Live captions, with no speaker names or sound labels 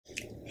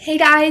Hey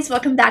guys,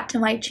 welcome back to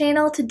my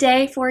channel.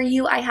 Today for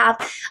you I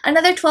have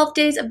another 12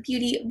 days of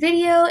beauty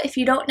video. If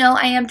you don't know,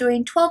 I am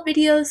doing 12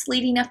 videos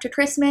leading up to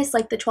Christmas,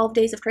 like the 12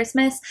 days of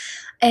Christmas.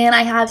 And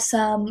I have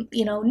some,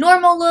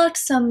 normal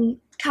looks, some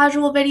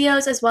casual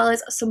videos, as well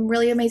as some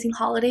really amazing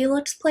holiday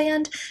looks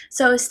planned.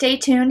 So stay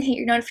tuned, hit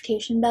your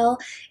notification bell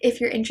if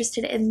you're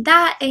interested in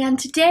that. And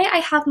today I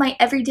have my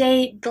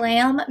everyday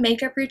glam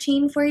makeup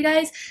routine for you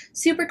guys.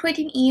 Super quick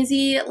and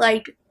easy,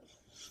 like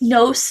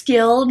no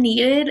skill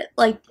needed.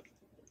 Like,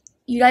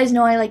 you guys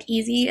know I like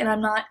easy and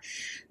I'm not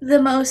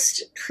the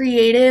most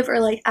creative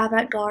or like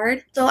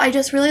avant-garde. So I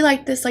just really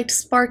like this like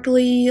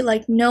sparkly,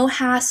 like no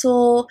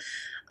hassle,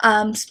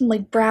 some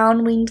like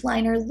brown winged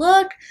liner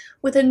look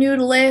with a nude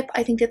lip.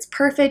 I think it's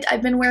perfect.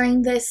 I've been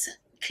wearing this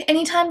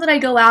anytime that I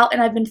go out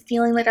and I've been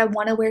feeling like I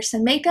want to wear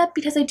some makeup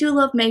because I do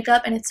love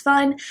makeup and it's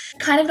fun.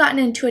 Kind of gotten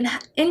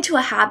into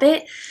a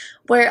habit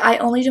where I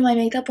only do my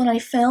makeup when I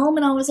film,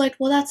 and I was like,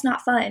 well, that's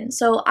not fun.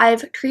 So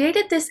I've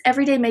created this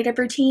everyday makeup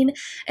routine,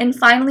 and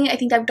finally I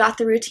think I've got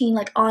the routine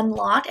like on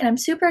lock, and I'm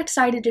super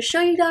excited to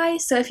show you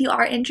guys. So if you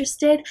are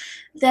interested,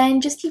 then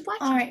just keep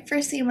watching. Alright,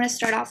 first thing I'm going to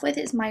start off with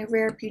is my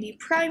Rare Beauty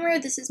primer.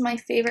 This is my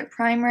favorite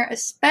primer,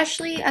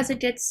 especially as it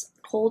gets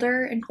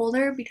colder and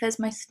colder because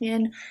my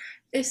skin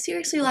is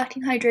seriously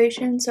lacking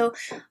hydration. So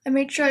I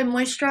made sure I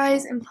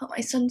moisturize and put my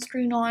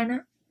sunscreen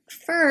on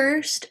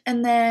first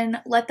and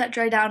then let that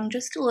dry down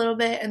just a little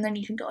bit, and then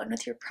you can go in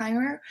with your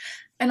primer.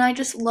 And I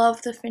just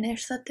love the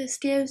finish that this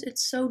gives.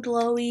 It's so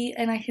glowy,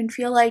 and I can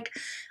feel like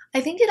I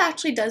think it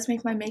actually does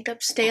make my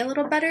makeup stay a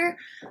little better.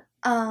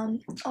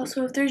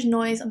 Also, if there's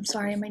noise, I'm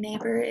sorry, my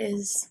neighbor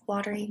is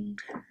watering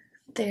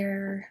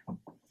their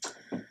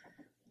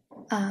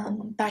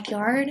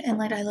backyard, and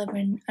like I live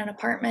in an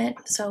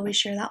apartment, so we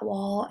share that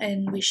wall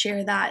and we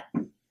share that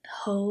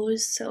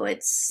hose, so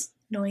it's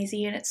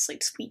noisy and it's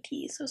like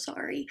squeaky, so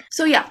sorry.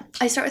 So yeah,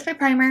 I start with my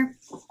primer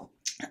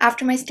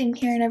after my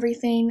skincare and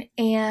everything,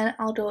 and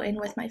I'll go in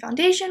with my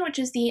foundation, which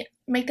is the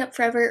Makeup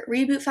Forever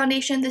Reboot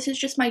Foundation. This is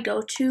just my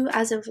go-to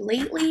as of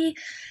lately.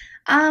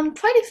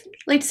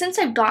 Like since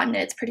I've gotten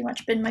it, it's pretty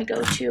much been my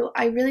go-to.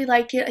 I really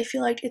like it. I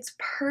feel like it's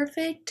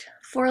perfect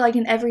for like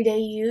an everyday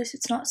use.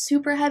 It's not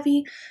super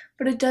heavy,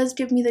 but it does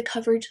give me the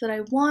coverage that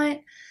I want,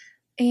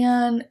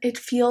 and it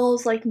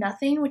feels like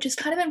nothing, which is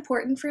kind of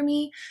important for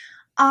me.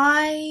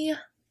 I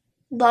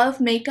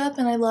love makeup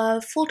and I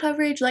love full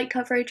coverage, light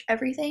coverage,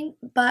 everything,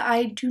 but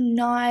I do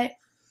not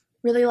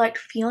really like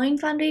feeling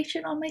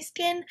foundation on my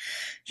skin.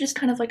 Just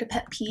kind of like a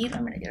pet peeve.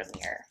 I'm gonna get a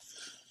mirror.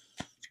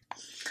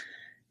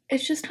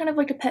 It's just kind of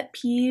like a pet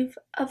peeve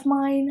of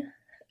mine,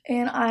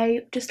 and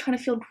I just kind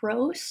of feel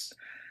gross.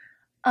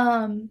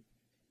 Oh,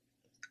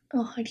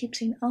 I keep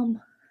saying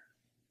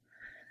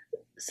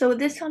So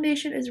this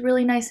foundation is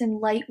really nice and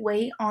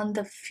lightweight on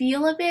the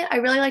feel of it. I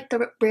really like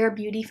the Rare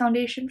Beauty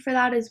foundation for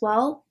that as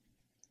well.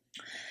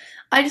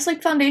 I just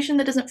like foundation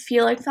that doesn't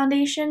feel like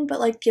foundation,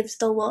 but like gives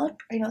the look.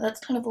 I know that's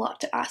kind of a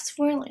lot to ask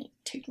for. Let me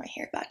take my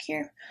hair back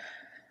here.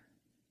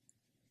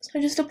 So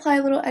I just apply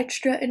a little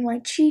extra in my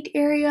cheek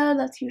area.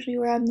 That's usually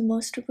where I'm the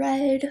most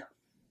red.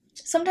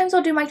 Sometimes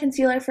I'll do my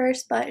concealer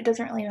first, but it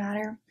doesn't really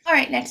matter.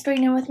 Alright, next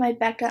going in with my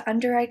Becca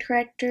Under Eye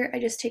Corrector. I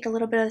just take a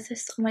little bit of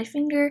this on my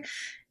finger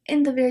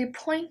in the very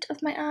point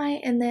of my eye,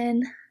 and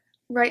then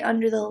right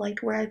under the like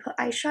where I put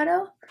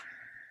eyeshadow.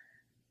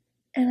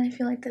 And I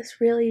feel like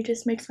this really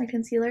just makes my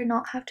concealer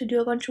not have to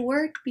do a bunch of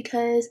work,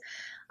 because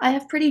I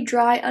have pretty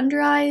dry under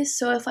eyes,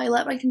 so if I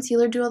let my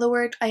concealer do all the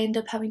work, I end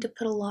up having to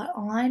put a lot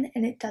on,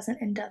 and it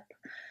doesn't end up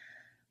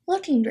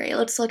looking great. It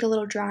looks like a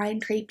little dry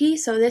and crepey,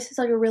 so this is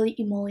like a really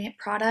emollient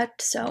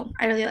product, so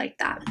I really like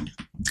that.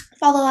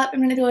 Follow up, I'm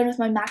going to go in with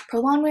my MAC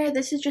Pro Longwear.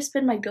 This has just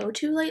been my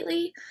go-to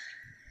lately.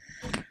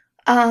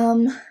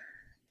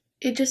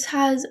 It just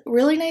has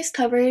really nice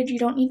coverage. You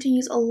don't need to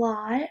use a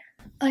lot.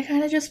 I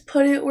kind of just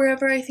put it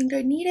wherever I think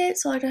I need it,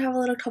 so I can have a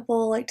little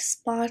couple like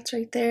spots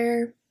right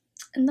there,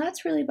 and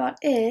that's really about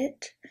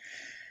it.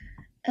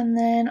 And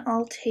then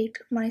I'll take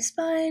my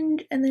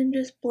sponge and then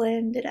just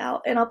blend it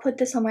out, and I'll put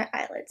this on my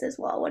eyelids as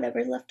well,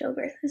 whatever's left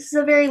over. This is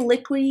a very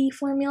liquidy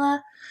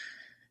formula,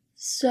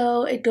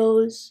 so it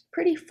goes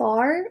pretty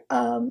far.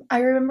 I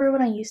remember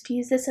when I used to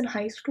use this in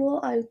high school,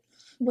 I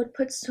would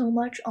put so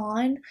much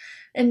on,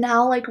 and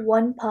now like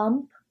one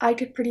pump I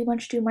could pretty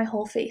much do my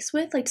whole face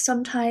with. Like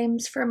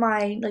sometimes for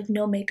my like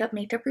no makeup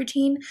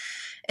routine,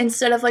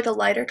 instead of like a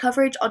lighter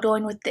coverage, I'll go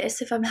in with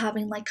this if I'm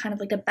having like kind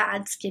of like a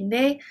bad skin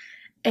day,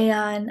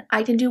 and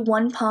I can do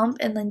one pump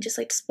and then just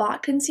like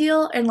spot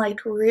conceal and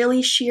like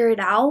really sheer it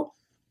out,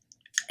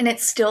 and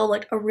it's still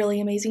like a really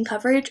amazing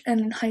coverage.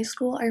 And in high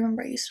school I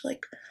remember I used to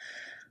like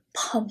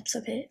pumps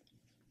of it,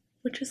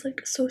 which is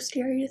like so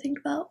scary to think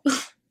about.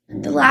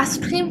 The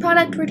last cream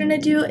product we're going to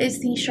do is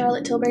the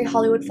Charlotte Tilbury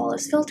Hollywood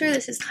Flawless Filter.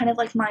 This is kind of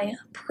like my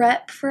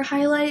prep for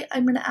highlight.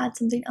 I'm going to add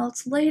something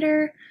else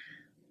later,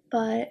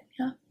 but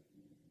yeah.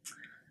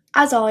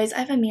 As always, I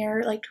have a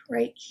mirror like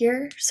right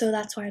here, so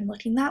that's why I'm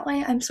looking that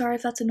way. I'm sorry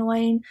if that's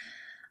annoying.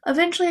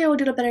 Eventually I will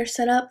get a better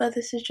setup, but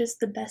this is just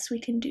the best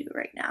we can do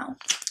right now.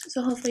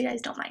 So hopefully you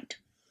guys don't mind.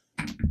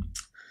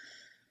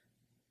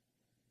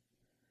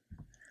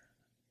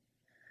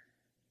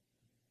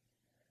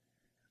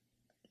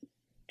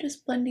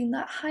 Just blending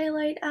that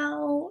highlight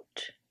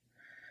out.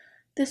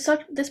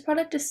 This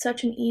product is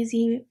such an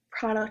easy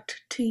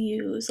product to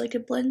use. Like,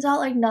 it blends out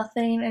like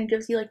nothing and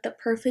gives you like the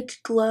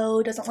perfect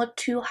glow. Doesn't look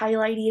too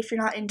highlighty if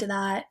you're not into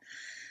that.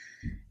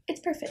 It's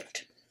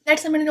perfect.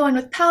 Next, I'm going to go in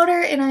with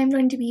powder, and I'm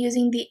going to be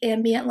using the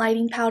ambient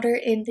lighting powder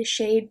in the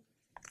shade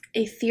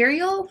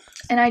Ethereal.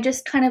 And I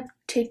just kind of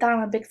take that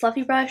on a big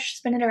fluffy brush,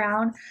 spin it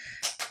around,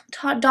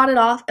 dot it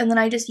off, and then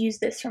I just use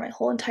this for my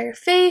whole entire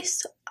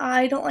face.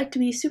 I don't like to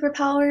be super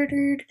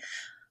powdered,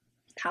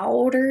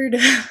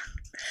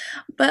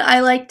 but I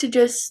like to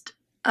just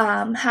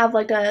have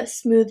like a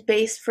smooth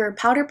base for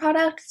powder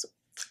products.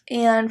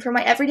 And for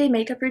my everyday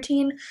makeup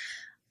routine,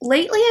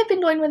 lately I've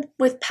been going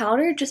with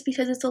powder just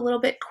because it's a little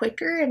bit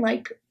quicker and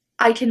like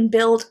I can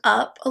build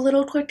up a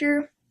little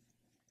quicker.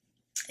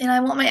 And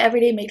I want my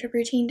everyday makeup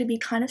routine to be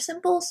kind of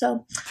simple,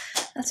 so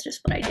that's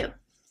just what I do.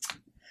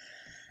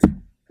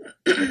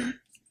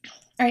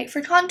 Alright,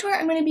 for contour,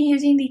 I'm going to be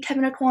using the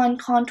Kevyn Aucoin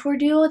Contour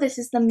Duo. This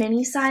is the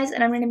mini size,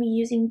 and I'm going to be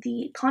using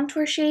the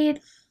contour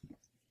shade.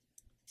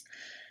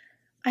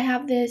 I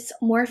have this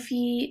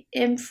Morphe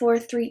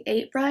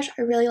M438 brush.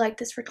 I really like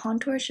this for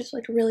contour. It's just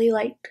like really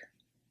like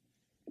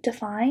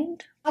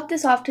defined. I got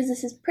this off because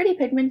this is pretty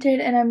pigmented,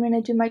 and I'm going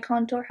to do my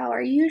contour how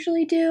I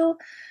usually do,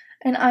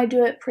 and I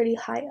do it pretty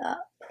high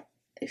up.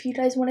 If you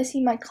guys want to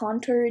see my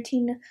contour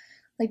routine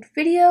like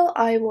video,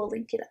 I will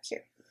link it up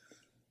here.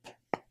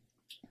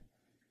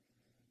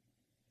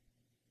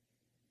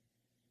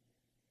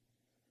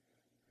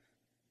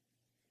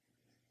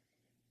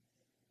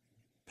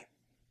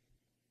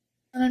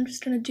 And I'm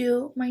just going to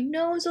do my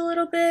nose a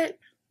little bit,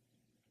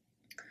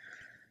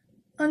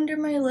 under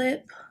my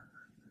lip,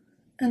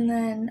 and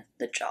then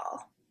the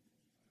jaw.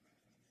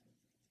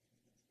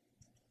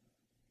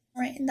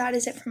 Alright, and that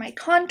is it for my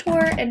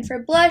contour. And for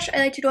blush, I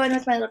like to go in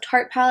with my little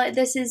Tarte palette.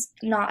 This is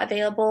not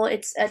available.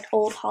 It's an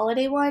old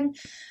holiday one.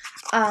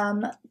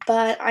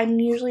 But I'm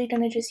usually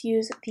going to just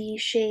use the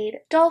shade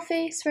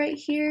Dollface right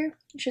here.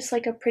 It's just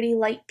like a pretty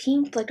light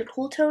pink, like a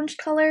cool toned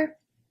color.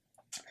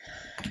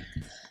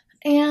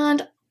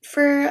 And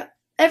for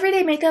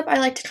everyday makeup, I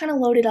like to kind of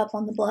load it up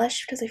on the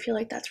blush because I feel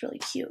like that's really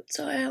cute.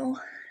 So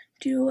I'll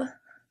do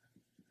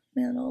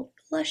my little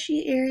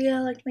blushy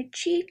area, like my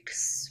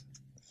cheeks.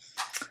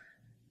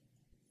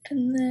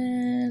 And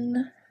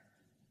then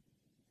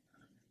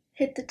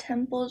hit the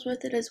temples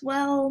with it as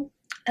well.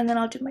 And then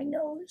I'll do my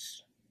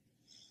nose.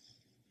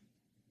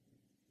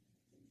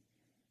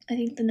 I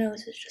think the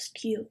nose is just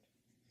cute.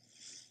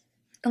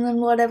 And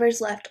then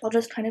whatever's left, I'll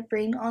just kind of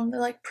bring on the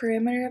like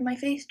perimeter of my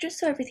face just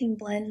so everything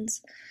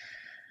blends.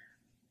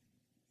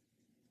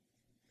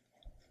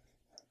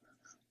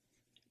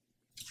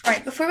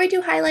 Alright, before we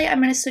do highlight,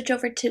 I'm going to switch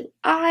over to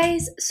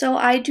eyes. So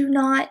I do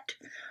not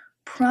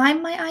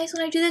prime my eyes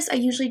when I do this. I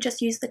usually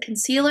just use the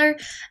concealer,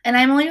 and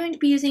I'm only going to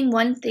be using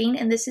one thing,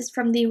 and this is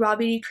from the Raw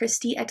Beauty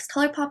Kristi X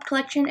Colourpop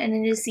collection, and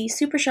it is the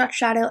Super Shock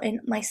Shadow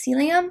in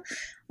Mycelium,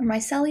 or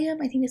Mycelium,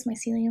 I think it's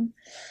Mycelium.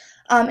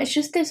 It's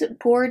just this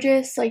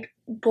gorgeous, like,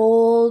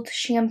 gold,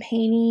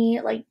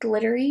 champagne-y, like,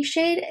 glittery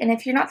shade, and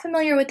if you're not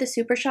familiar with the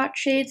Super Shock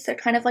shades, they're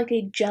kind of like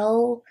a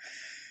gel,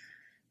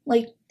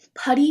 like,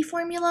 putty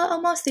formula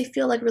almost. They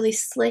feel like really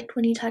slick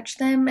when you touch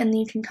them, and then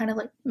you can kind of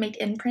like make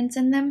imprints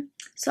in them.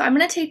 So I'm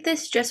going to take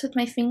this just with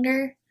my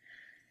finger,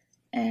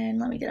 and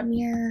let me get a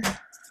mirror.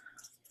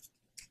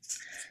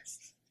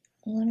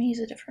 Let me use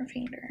a different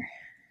finger.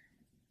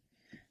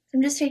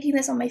 I'm just taking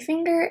this on my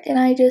finger, and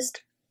I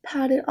just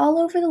pat it all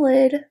over the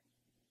lid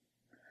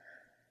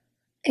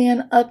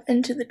and up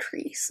into the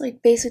crease,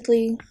 like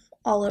basically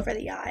all over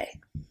the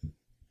eye.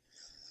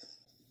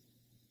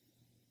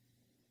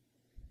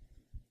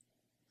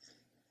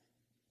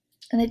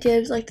 And it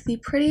gives like the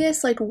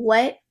prettiest like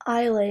wet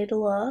eyelid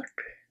look.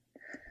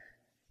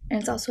 And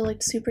it's also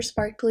like super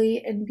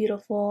sparkly and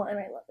beautiful, and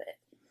I love it.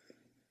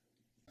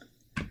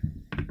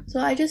 So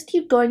I just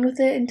keep going with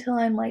it until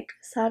I'm like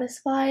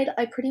satisfied.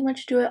 I pretty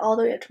much do it all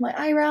the way up to my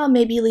eyebrow,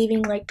 maybe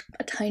leaving like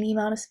a tiny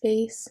amount of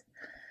space.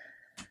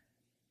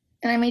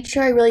 And I made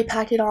sure I really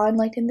packed it on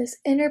like in this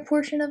inner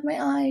portion of my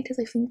eye because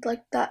I think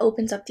like that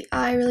opens up the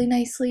eye really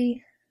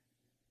nicely.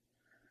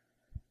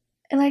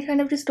 And I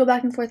kind of just go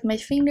back and forth with my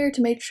finger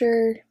to make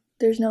sure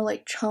there's no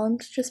like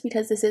chunks, just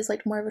because this is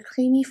like more of a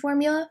creamy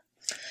formula.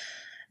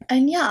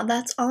 And yeah,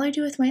 that's all I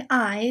do with my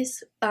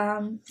eyes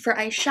for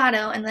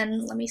eyeshadow. And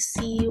then let me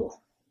see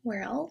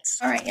where else.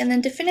 Alright, and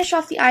then to finish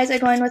off the eyes, I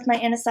go in with my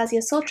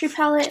Anastasia Sultry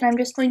palette, and I'm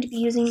just going to be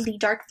using the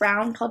dark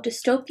brown called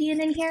Dystopian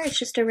in here. It's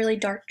just a really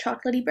dark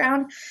chocolatey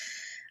brown.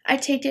 I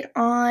take it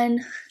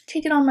on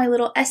my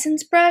little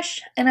Essence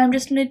brush, and I'm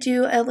just going to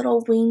do a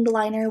little winged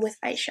liner with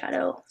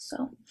eyeshadow.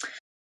 So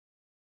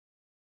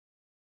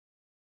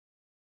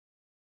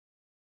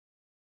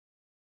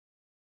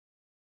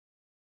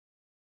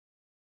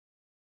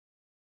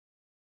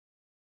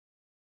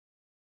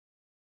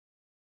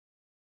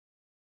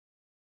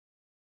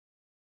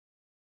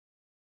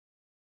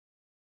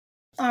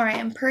alright,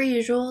 and per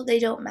usual, they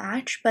don't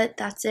match, but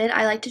that's it.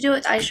 I like to do it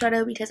with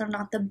eyeshadow because I'm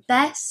not the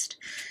best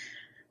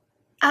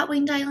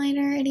at-winged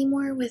eyeliner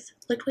anymore with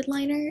liquid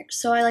liner,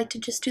 so I like to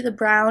just do the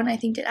brown. I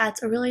think it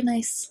adds a really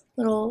nice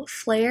little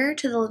flare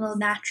to the little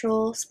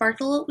natural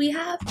sparkle we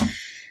have.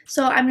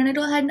 So I'm going to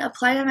go ahead and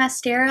apply my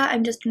mascara.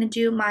 I'm just going to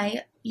do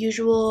my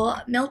usual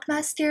Milk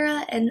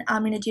mascara, and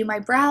I'm going to do my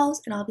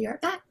brows, and I'll be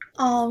right back.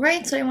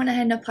 Alright, so I went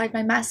ahead and applied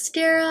my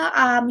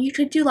mascara. You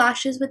could do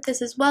lashes with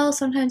this as well.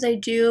 Sometimes I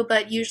do,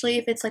 but usually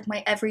if it's like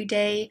my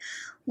everyday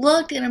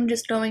look and I'm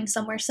just going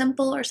somewhere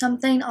simple or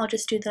something, I'll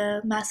just do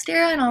the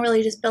mascara and I'll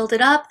really just build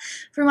it up.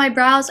 For my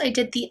brows, I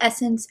did the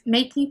Essence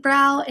Make Me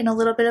Brow and a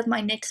little bit of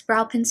my NYX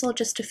brow pencil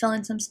just to fill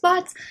in some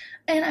spots.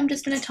 And I'm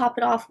just going to top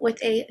it off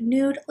with a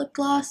nude lip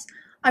gloss.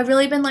 I've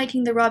really been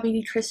liking the Raw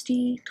Beauty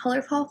Kristi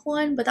Colourpop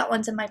one, but that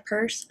one's in my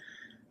purse.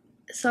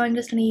 So I'm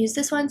just going to use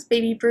this one's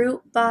Baby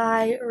Brute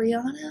by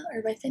Rihanna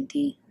or by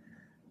Fenty.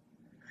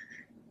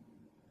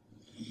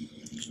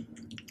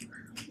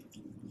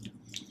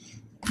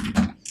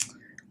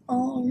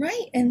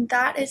 Alright, and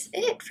that is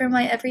it for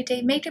my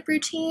everyday makeup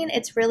routine.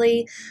 It's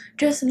really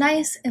just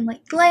nice and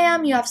like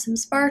glam. You have some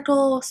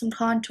sparkle, some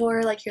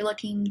contour, like you're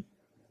looking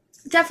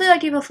definitely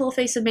like you have a full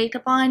face of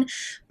makeup on,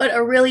 but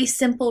a really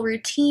simple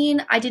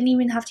routine. I didn't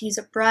even have to use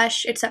a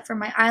brush except for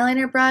my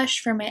eyeliner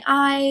brush for my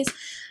eyes.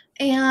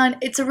 And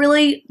it's a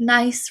really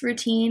nice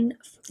routine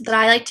that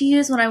I like to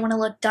use when I want to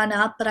look done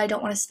up, but I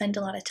don't want to spend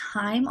a lot of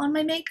time on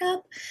my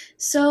makeup.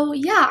 So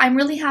yeah, I'm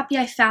really happy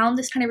I found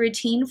this kind of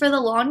routine. For the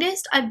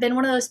longest, I've been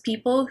one of those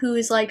people who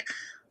is like,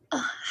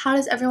 how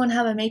does everyone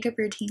have a makeup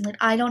routine? Like,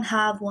 I don't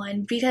have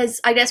one, because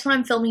I guess when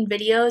I'm filming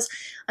videos,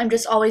 I'm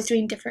just always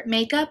doing different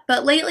makeup.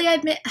 But lately, I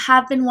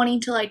have been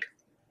wanting to like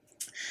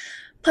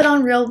put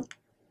on real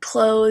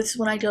clothes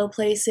when I go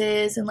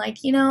places, and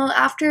like, you know,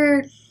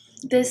 after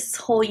this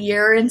whole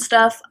year and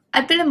stuff,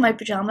 I've been in my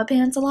pajama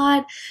pants a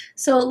lot.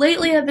 So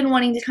lately I've been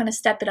wanting to kind of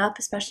step it up,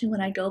 especially when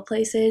I go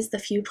places, the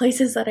few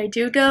places that I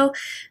do go.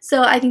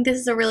 So I think this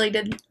is a really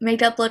good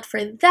makeup look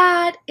for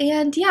that.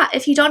 And yeah,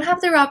 if you don't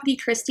have the Raw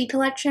Beauty Kristi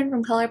collection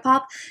from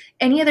Colourpop,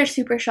 any other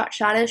super shot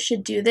shadows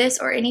should do this,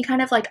 or any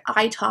kind of like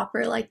eye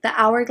topper, like the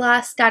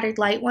Hourglass Scattered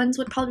Light ones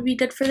would probably be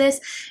good for this.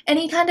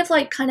 Any kind of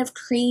like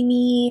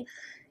creamy,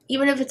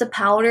 even if it's a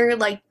powder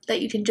like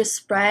that you can just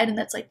spread and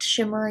that's like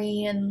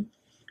shimmery and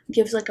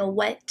gives like a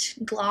wet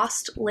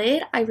glossed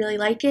lid. I really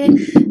like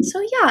it.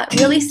 So yeah,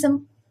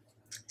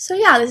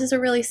 this is a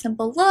really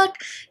simple look.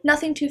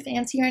 Nothing too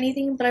fancy or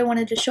anything, but I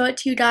wanted to show it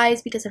to you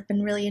guys because I've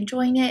been really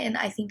enjoying it and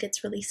I think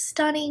it's really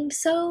stunning.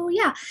 So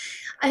yeah,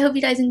 I hope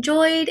you guys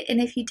enjoyed,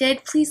 and if you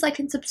did, please like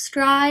and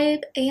subscribe,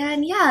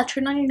 and yeah,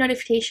 turn on your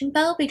notification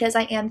bell because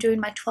I am doing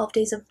my 12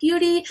 days of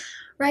beauty,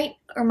 right?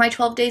 Or my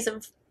 12 days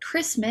of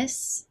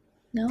Christmas.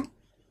 No?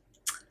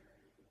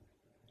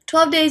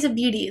 12 days of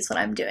beauty is what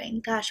I'm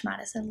doing. Gosh,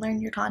 Madison, learn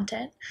your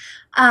content.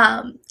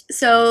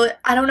 So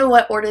I don't know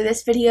what order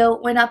this video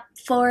went up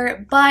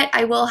for, but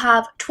I will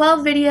have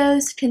 12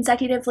 videos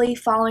consecutively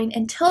following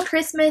until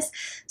Christmas.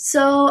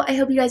 So I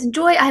hope you guys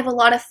enjoy. I have a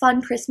lot of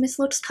fun Christmas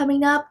looks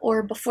coming up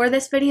or before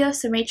this video,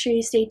 so make sure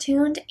you stay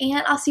tuned,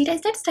 and I'll see you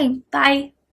guys next time. Bye!